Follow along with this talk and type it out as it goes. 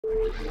Hi,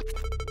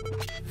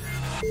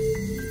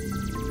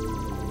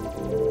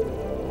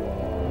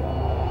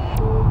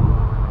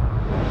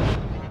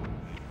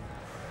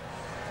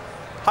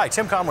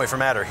 Tim Conway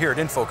from Adder here at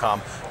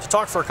Infocom to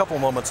talk for a couple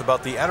of moments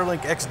about the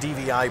ADDERLink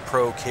X-DVI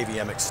PRO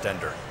KVM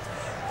extender.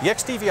 The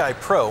X-DVI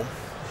PRO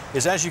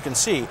is, as you can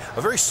see,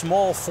 a very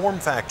small form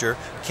factor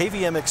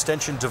KVM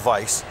extension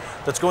device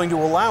that's going to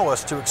allow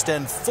us to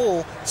extend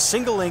full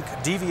single-link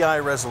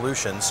DVI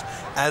resolutions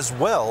as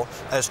well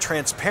as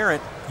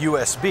transparent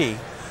USB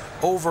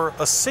over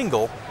a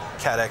single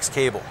CATx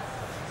cable.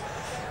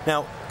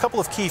 Now, a couple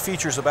of key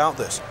features about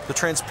this. The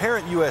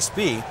transparent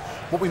USB,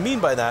 what we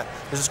mean by that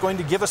is it's going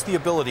to give us the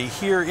ability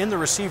here in the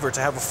receiver to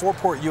have a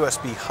 4-port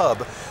USB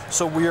hub,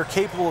 so we are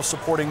capable of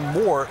supporting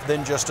more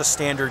than just a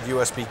standard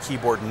USB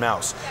keyboard and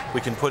mouse.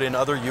 We can put in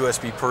other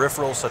USB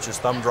peripherals such as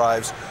thumb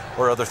drives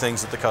or other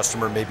things that the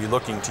customer may be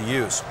looking to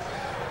use.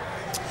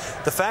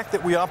 The fact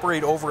that we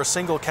operate over a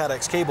single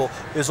CATx cable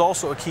is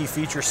also a key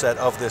feature set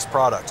of this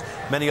product.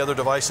 Many other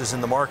devices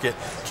in the market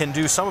can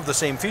do some of the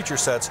same feature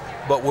sets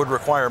but would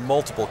require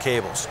multiple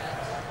cables.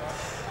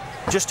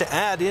 Just to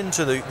add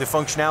into the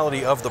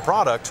functionality of the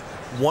product,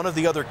 one of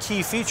the other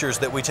key features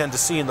that we tend to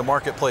see in the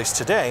marketplace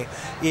today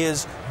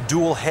is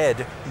dual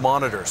head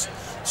monitors.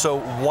 So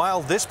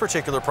while this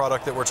particular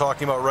product that we're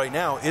talking about right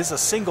now is a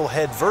single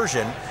head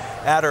version,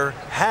 Adder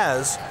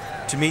has,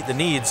 to meet the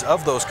needs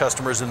of those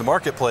customers in the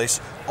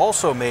marketplace,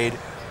 also made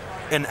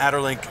an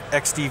ADDERLink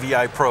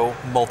X-DVI PRO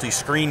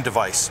multi-screen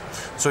device.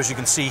 So as you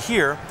can see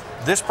here,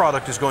 this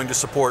product is going to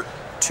support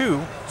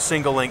 2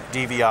 single-link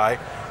DVI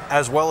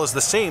as well as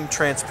the same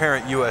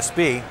transparent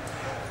USB.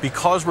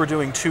 Because we're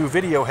doing 2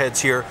 video heads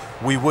here,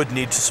 we would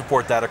need to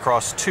support that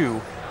across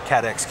 2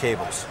 CATx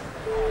cables.